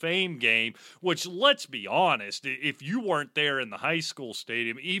Hall of Fame game, which, let's be honest, if you weren't there in the high school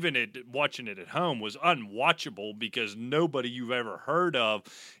stadium, even watching it at home was unwatchable, because nobody you've ever heard of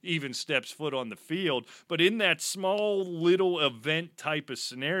even steps foot on the field. But in that small little event type of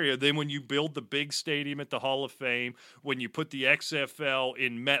scenario, then when you build the big stadium at the Hall of Fame, when you put the XFL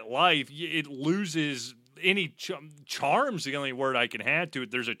in MetLife, it loses any charm's the only word I can add to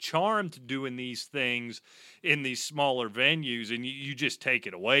it. There's a charm to doing these things in these smaller venues, and you just take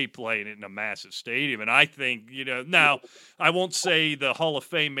it away playing it in a massive stadium. And I think, now I won't say the Hall of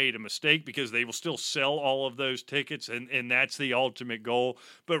Fame made a mistake, because they will still sell all of those tickets, and that's the ultimate goal,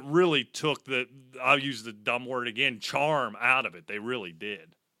 but really took I'll use the dumb word again, charm out of it. They really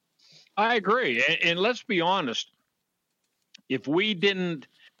did. I agree. And let's be honest, if we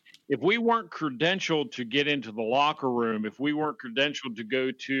weren't credentialed to get into the locker room, if we weren't credentialed to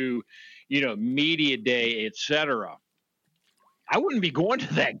go to, media day, et cetera, I wouldn't be going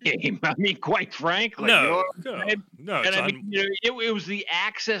to that game. I mean, quite frankly. No. And I mean, it was the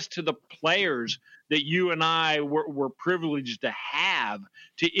access to the players that you and I were privileged to have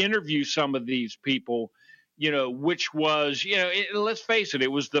to interview some of these people, which was, let's face it,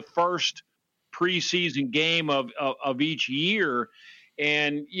 it was the first preseason game of each year.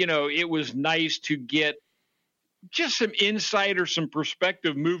 And, it was nice to get just some insight or some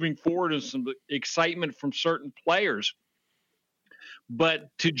perspective moving forward and some excitement from certain players.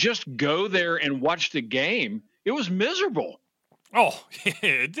 But to just go there and watch the game, it was miserable. Oh,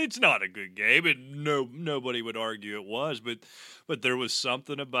 it's not a good game, and nobody would argue it was, but there was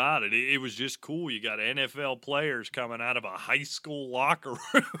something about it. It was just cool. You got NFL players coming out of a high school locker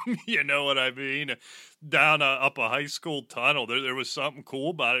room, you know what I mean, down up a high school tunnel. There was something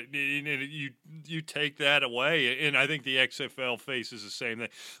cool about it, and you take that away, and I think the XFL faces the same thing.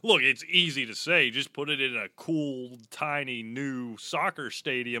 Look, it's easy to say, just put it in a cool, tiny, new soccer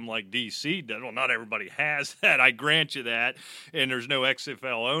stadium like DC does. Well, not everybody has that, I grant you that. And there's no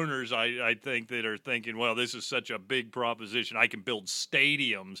XFL owners, I think, that are thinking, well, this is such a big proposition, I can build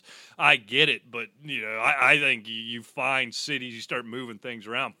stadiums. I get it, but I think you find cities, you start moving things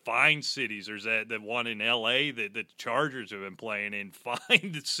around. Find cities. There's that one in LA that the Chargers have been playing in.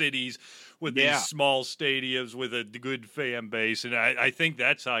 Find the cities with these small stadiums with a good fan base, and I think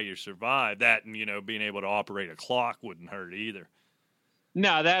that's how you survive that. And being able to operate a clock wouldn't hurt either.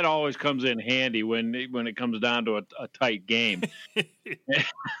 No, that always comes in handy when it comes down to a tight game.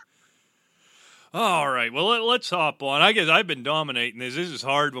 All right, well, let's hop on. I guess I've been dominating this. This is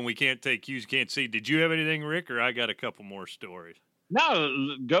hard when we can't take cues, can't see. Did you have anything, Rick, or I got a couple more stories?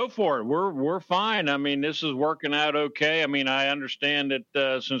 No, go for it. We're fine. I mean, this is working out okay. I mean, I understand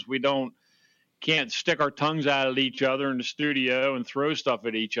that since we don't can't stick our tongues out at each other in the studio and throw stuff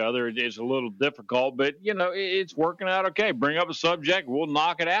at each other. It is a little difficult, but it's working out okay. Bring up a subject, we'll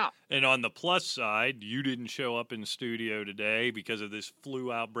knock it out. And on the plus side, you didn't show up in the studio today because of this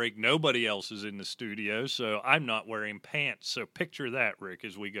flu outbreak. Nobody else is in the studio, so I'm not wearing pants. So picture that, Rick,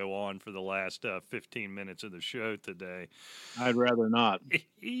 as we go on for the last 15 minutes of the show today. I'd rather not.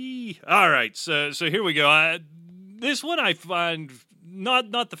 All right, so here we go. This one I find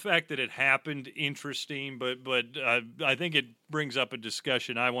not the fact that it happened interesting, but I think it brings up a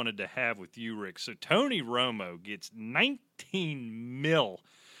discussion I wanted to have with you, Rick. So Tony Romo gets $19 million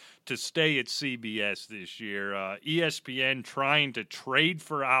to stay at CBS this year. ESPN trying to trade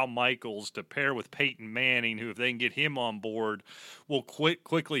for Al Michaels to pair with Peyton Manning, who, if they can get him on board, will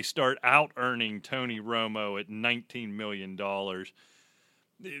quickly start out-earning Tony Romo at $19 million.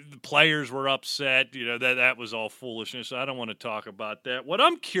 The players were upset. That was all foolishness. I don't want to talk about that. What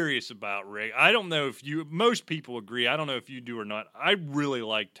I'm curious about, Rick, I don't know if most people agree. I don't know if you do or not. I really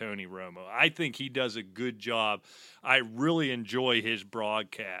like Tony Romo. I think he does a good job. I really enjoy his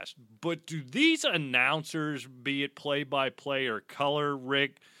broadcast. But do these announcers, be it play-by-play or color,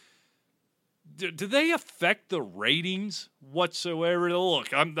 Rick, do they affect the ratings whatsoever?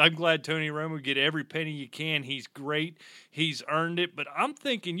 Look, I'm glad Tony Romo get every penny you can. He's great. He's earned it. But I'm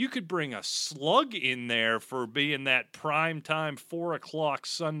thinking you could bring a slug in there for being that primetime 4 o'clock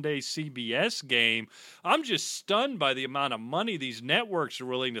Sunday CBS game. I'm just stunned by the amount of money these networks are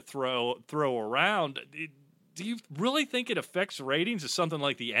willing to throw around. Do you really think it affects ratings of something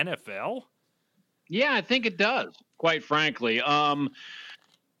like the NFL? Yeah, I think it does, quite frankly.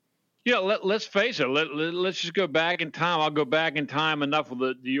 Let's face it. Let's just go back in time. I'll go back in time enough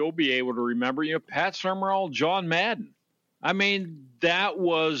that you'll be able to remember. Pat Summerall, John Madden. I mean, that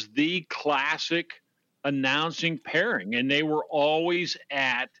was the classic announcing pairing, and they were always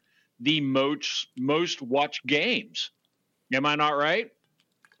at the most watched games. Am I not right?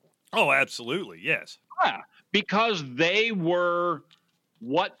 Oh, absolutely, yes. Yeah, because they were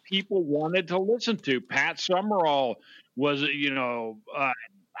what people wanted to listen to. Pat Summerall was,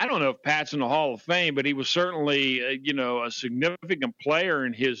 I don't know if Pat's in the Hall of Fame, but he was certainly, a significant player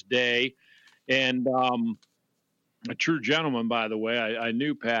in his day, and a true gentleman, by the way. I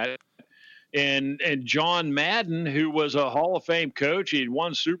knew Pat. And John Madden, who was a Hall of Fame coach. He had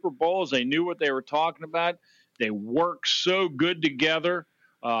won Super Bowls. They knew what they were talking about. They worked so good together.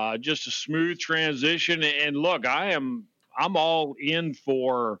 Just a smooth transition. And look, I'm all in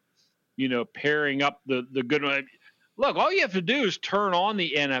for, pairing up the good one. Look, all you have to do is turn on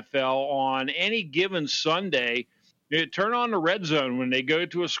the NFL on any given Sunday. Turn on the red zone when they go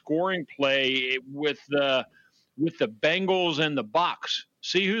to a scoring play with the Bengals and the Bucs.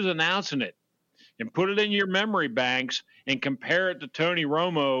 See who's announcing it, and put it in your memory banks and compare it to Tony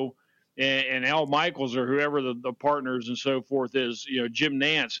Romo and Al Michaels or whoever the partners and so forth is. Jim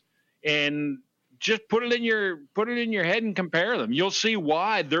Nantz, and just put it in your head and compare them. You'll see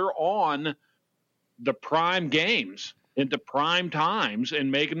why they're on the prime games into prime times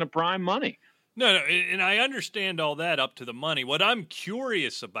and making the prime money. No, and I understand all that up to the money. What I'm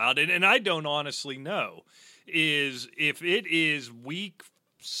curious about, and I don't honestly know, is if it is week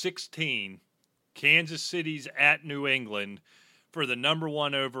 16, Kansas City's at New England for the number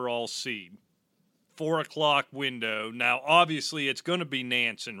 1 overall seed, 4 o'clock window. Now, obviously, it's going to be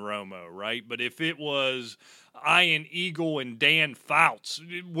Nance and Romo, right? But if it was Ian Eagle and Dan Fouts,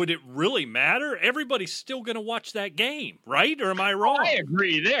 would it really matter? Everybody's still going to watch that game, right? Or am I wrong? I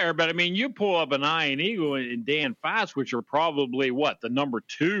agree there, but I mean, you pull up an Ian Eagle and Dan Fouts, which are probably the number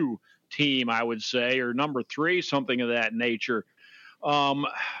 2 team, I would say, or number 3, something of that nature.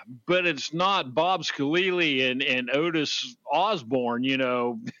 But it's not Bob Scalili and Otis Osborne,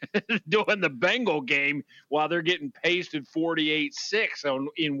 doing the Bengal game while they're getting pasted 48-6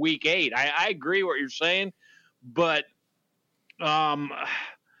 in week 8. I agree what you're saying, but does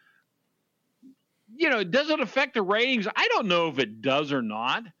it affect the ratings? I don't know if it does or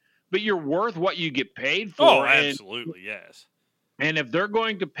not, but you're worth what you get paid for. Oh, absolutely, yes. And if they're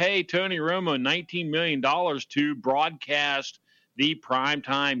going to pay Tony Romo $19 million to broadcast the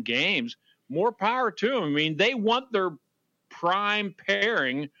primetime games, more power to them. I mean, they want their prime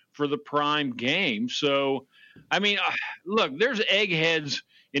pairing for the prime game. So, I mean, look, there's eggheads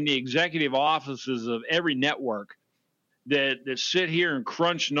in the executive offices of every network that sit here and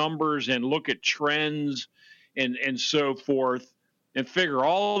crunch numbers and look at trends and so forth and figure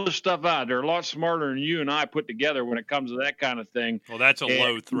all this stuff out. They're a lot smarter than you and I put together when it comes to that kind of thing. Well, that's a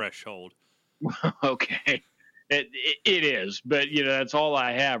low threshold. Okay. It is, but that's all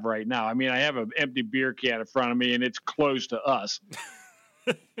I have right now. I mean, I have an empty beer can in front of me, and it's close to us.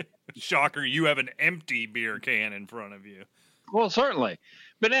 Shocker, you have an empty beer can in front of you. Well, certainly.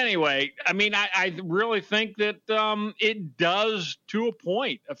 But anyway, I mean, I really think that it does, to a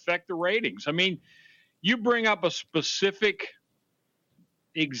point, affect the ratings. I mean, you bring up a specific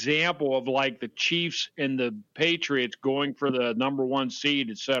example of like the Chiefs and the Patriots going for the number one seed,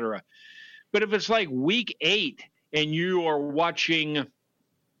 et cetera. But if it's like week 8 and you are watching,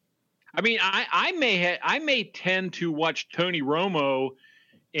 I mean, I may tend to watch Tony Romo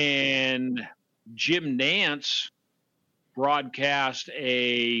and Jim Nantz broadcast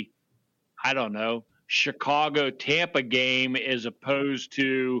I don't know, Chicago Tampa game as opposed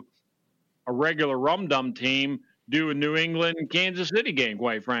to a regular Rum Dum team do a New England and Kansas City game,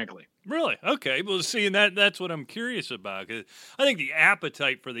 quite frankly. Really? Okay. Well, see, and that's what I'm curious about. 'Cause I think the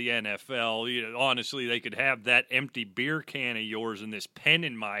appetite for the NFL, honestly, they could have that empty beer can of yours and this pen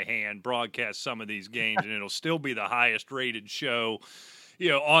in my hand broadcast some of these games, and it'll still be the highest rated show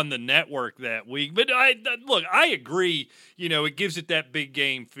on the network that week. But I agree, it gives it that big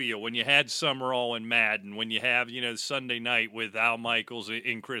game feel when you had Summerall and Madden, when you have, Sunday night with Al Michaels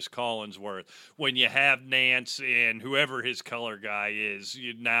and Chris Collinsworth, when you have Nance and whoever his color guy is,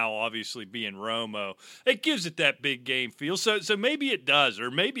 now obviously being Romo, it gives it that big game feel. So maybe it does, or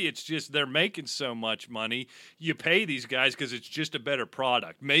maybe it's just they're making so much money, you pay these guys because it's just a better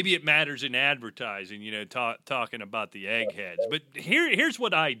product. Maybe it matters in advertising, talking about the eggheads. But here's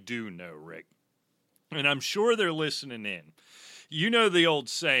what I do know, Rick, and I'm sure they're listening in. You know the old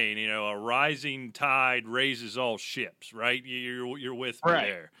saying, a rising tide raises all ships, right? You're with me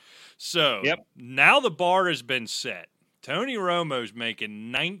there. So Now the bar has been set. Tony Romo's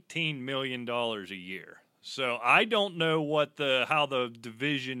making $19 million a year. So I don't know how the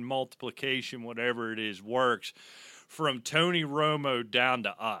division multiplication, whatever it is, works from Tony Romo down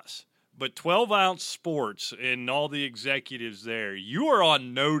to us. But 12-ounce sports and all the executives there, you are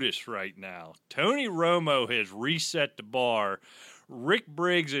on notice right now. Tony Romo has reset the bar. Rick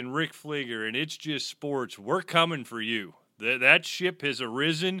Briggs and Rick Fleeger, and It's Just Sports, we're coming for you. That ship has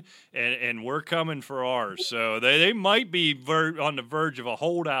arisen, and we're coming for ours. So they might be on the verge of a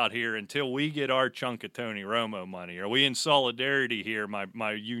holdout here until we get our chunk of Tony Romo money. Are we in solidarity here,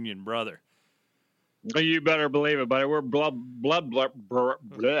 my union brother? You better believe it, buddy. We're blood.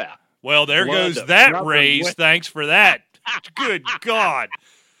 Well, there goes that raise. Thanks for that. Good God.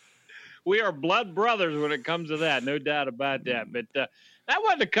 We are blood brothers when it comes to that, no doubt about that. But I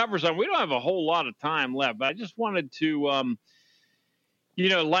wanted to cover something. We don't have a whole lot of time left, but I just wanted to,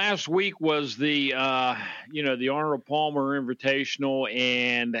 last week was the Arnold Palmer Invitational,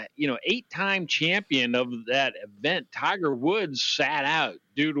 and, 8-time champion of that event, Tiger Woods, sat out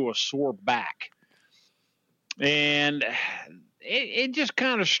due to a sore back. And it just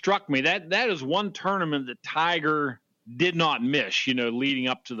kind of struck me that is one tournament that Tiger did not miss, leading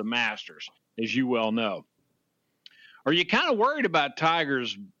up to the Masters, as you well know. Are you kind of worried about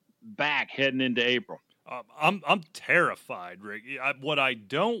Tiger's back heading into April? I'm terrified, Rick. What I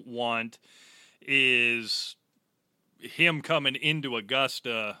don't want is him coming into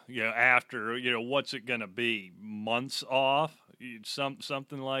Augusta, after, what's it going to be? Months off?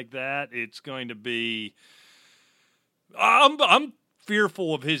 Something like that. It's going to be. I'm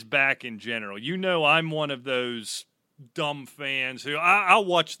fearful of his back in general. I'm one of those dumb fans who I'll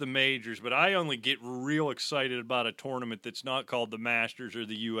watch the majors, but I only get real excited about a tournament that's not called the Masters or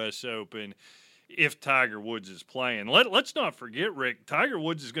the U.S. Open if Tiger Woods is playing. Let's not forget, Rick, Tiger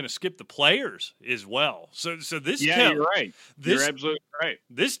Woods is going to skip the Players as well. So this you're right. You're absolutely right.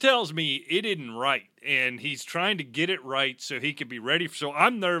 This tells me it isn't right, and he's trying to get it right so he can be ready. So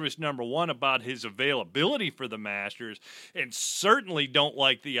I'm nervous, number one, about his availability for the Masters, and certainly don't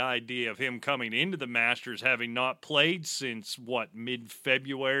like the idea of him coming into the Masters having not played since,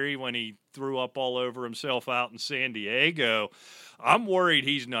 mid-February when he threw up all over himself out in San Diego. I'm worried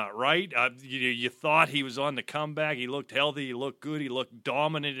he's not right. You thought he was on the comeback. He looked healthy. He looked good. He looked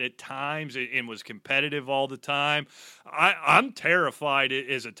dominant at times and was competitive all the time. I'm terrified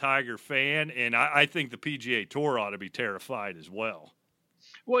as a Tiger fan, and I think the PGA Tour ought to be terrified as well.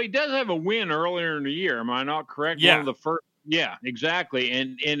 Well, he does have a win earlier in the year. Am I not correct? Yeah. One of the first. Yeah, exactly.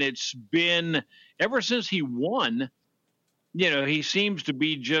 And it's been ever since he won. He seems to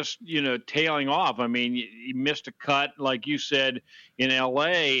be just, tailing off. I mean, he missed a cut, like you said, in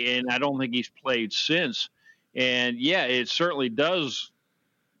L.A., and I don't think he's played since. And, yeah, it certainly does.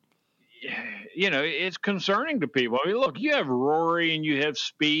 It's concerning to people. I mean, look, you have Rory and you have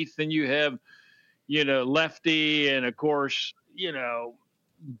Spieth and you have, Lefty and, of course,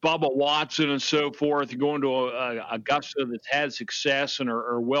 Bubba Watson and so forth, going to Augusta that's had success and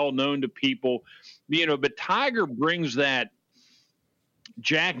are well known to people. But Tiger brings that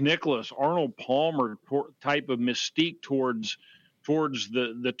Jack Nicklaus, Arnold Palmer type of mystique towards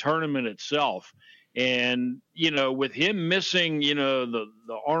the tournament itself. And, with him missing, the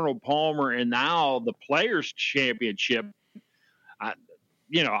Arnold Palmer and now the Players Championship, I'm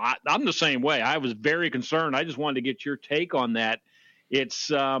the same way. I was very concerned. I just wanted to get your take on that. It's,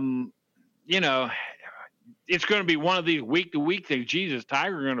 it's going to be one of these week-to-week things. Jesus,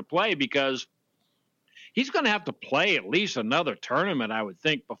 Tiger going to play because he's going to have to play at least another tournament, I would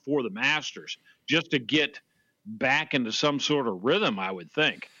think, before the Masters just to get back into some sort of rhythm, I would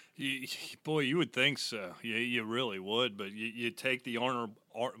think. Boy, you would think so. You really would. But you take the Arnold.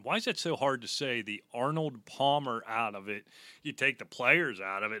 Why is that so hard to say? The Arnold Palmer out of it. You take the Players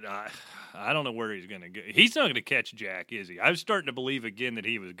out of it. I don't know where he's going to go. He's not going to catch Jack, is he? I was starting to believe again that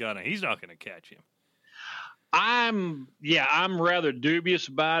he was gonna. He's not going to catch him. I'm rather dubious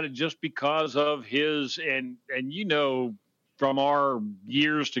about it just because of his and from our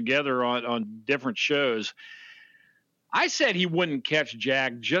years together on different shows. I said he wouldn't catch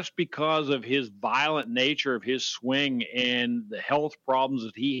Jack just because of his violent nature of his swing and the health problems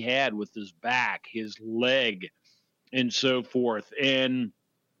that he had with his back, his leg, and so forth. And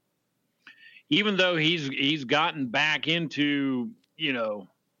even though he's gotten back into,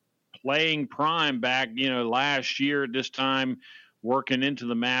 playing prime back, last year at this time, working into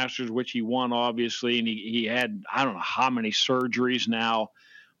the Masters, which he won, obviously, and he had, I don't know how many surgeries now,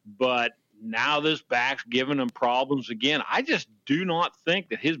 but now this back's giving him problems again. I just do not think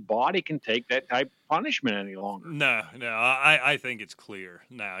that his body can take that type of punishment any longer. No, I think it's clear.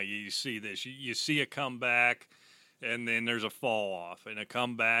 Now you see this. You see a comeback, and then there's a fall off, and a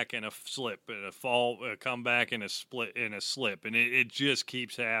comeback, and a slip, and a comeback, and a split, and a slip, and it just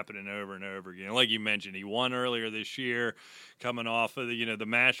keeps happening over and over again. Like you mentioned, he won earlier this year, coming off of the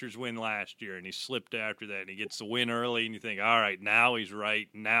Masters win last year, and he slipped after that, and he gets the win early, and you think, all right, now he's right,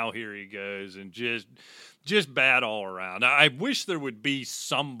 now here he goes, and just bad all around. I wish there would be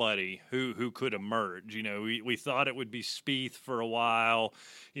somebody who could emerge. We thought it would be Spieth for a while.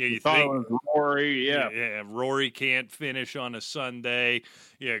 You thought think it was Rory, yeah. Rory can't finish on a Sunday.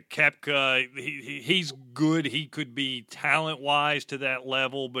 Yeah, Koepka, he's good. He could be talent-wise to that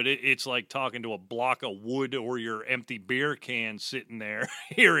level, but it's like talking to a block of wood or your empty beer can sitting there,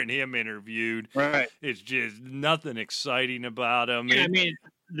 hearing him interviewed. Right. It's just nothing exciting about him. Yeah,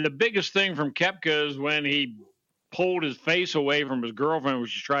 the biggest thing from Koepka is when he pulled his face away from his girlfriend when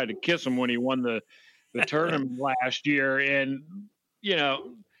she tried to kiss him when he won the tournament last year. And,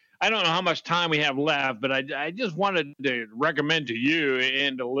 I don't know how much time we have left, but I just wanted to recommend to you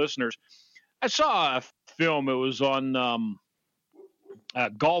and to listeners. I saw a film. It was on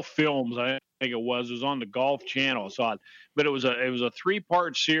Golf Films, I think it was. It was on the Golf Channel. I saw it. But it was a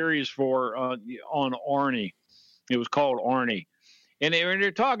 3-part series on Arnie. It was called Arnie. And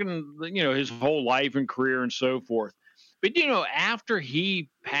they're talking, his whole life and career and so forth. But, after he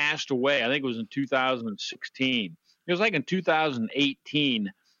passed away, I think it was in 2016. It was like in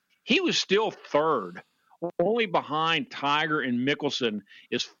 2018. He was still third, only behind Tiger and Mickelson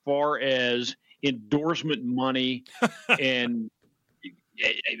as far as endorsement money. And,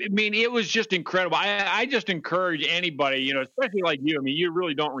 it was just incredible. I just encourage anybody, especially like you. You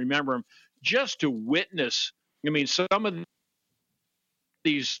really don't remember him, just to witness. Some of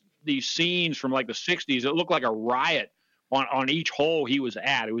these scenes from like the 60s, it looked like a riot on each hole he was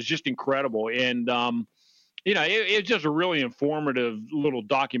at. It was just incredible. And, it's just a really informative little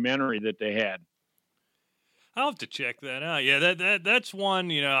documentary that they had. I'll have to check that out. Yeah, that's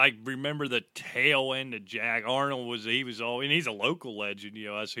one, I remember the tail end of Jack. Arnold he was always, and he's a local legend,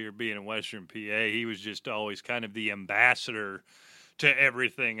 us here being in Western PA. He was just always kind of the ambassador to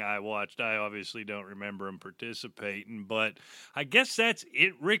everything I watched. I obviously don't remember him participating, but I guess that's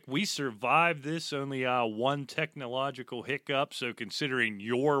it, Rick. We survived this, only one technological hiccup, so considering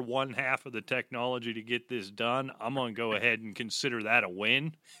your one half of the technology to get this done, I'm going to go ahead and consider that a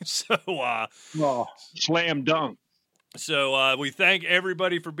win. So, slam dunk. So we thank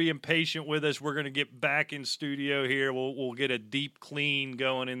everybody for being patient with us. We're going to get back in studio here. We'll get a deep clean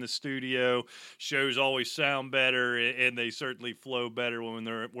going in the studio. Shows always sound better, and they certainly flow better when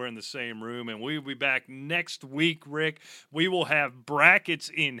we're in the same room. And we'll be back next week, Rick. We will have brackets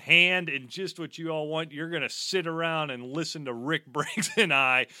in hand, and just what you all want. You're going to sit around and listen to Rick Briggs and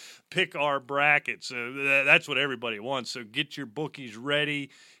I pick our brackets. So that's what everybody wants. So get your bookies ready.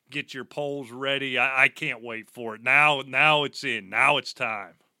 Get your polls ready. I can't wait for it. Now it's in. Now it's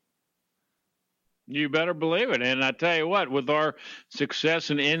time. You better believe it. And I tell you what, with our success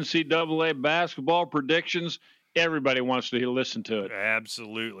in NCAA basketball predictions, everybody wants to listen to it.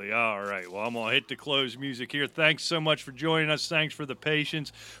 Absolutely. All right. Well, I'm going to hit the close music here. Thanks so much for joining us. Thanks for the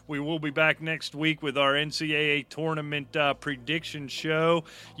patience. We will be back next week with our NCAA tournament prediction show.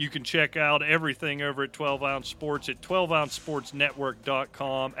 You can check out everything over at 12 Ounce Sports at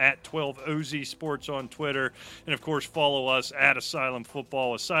 12ouncesportsnetwork.com, at 12OZ Sports on Twitter, and, of course, follow us at Asylum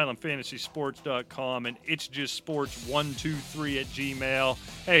Football, asylumfantasysports.com, and it's just sports123 at Gmail.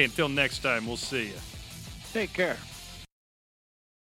 Hey, until next time, we'll see you. Take care.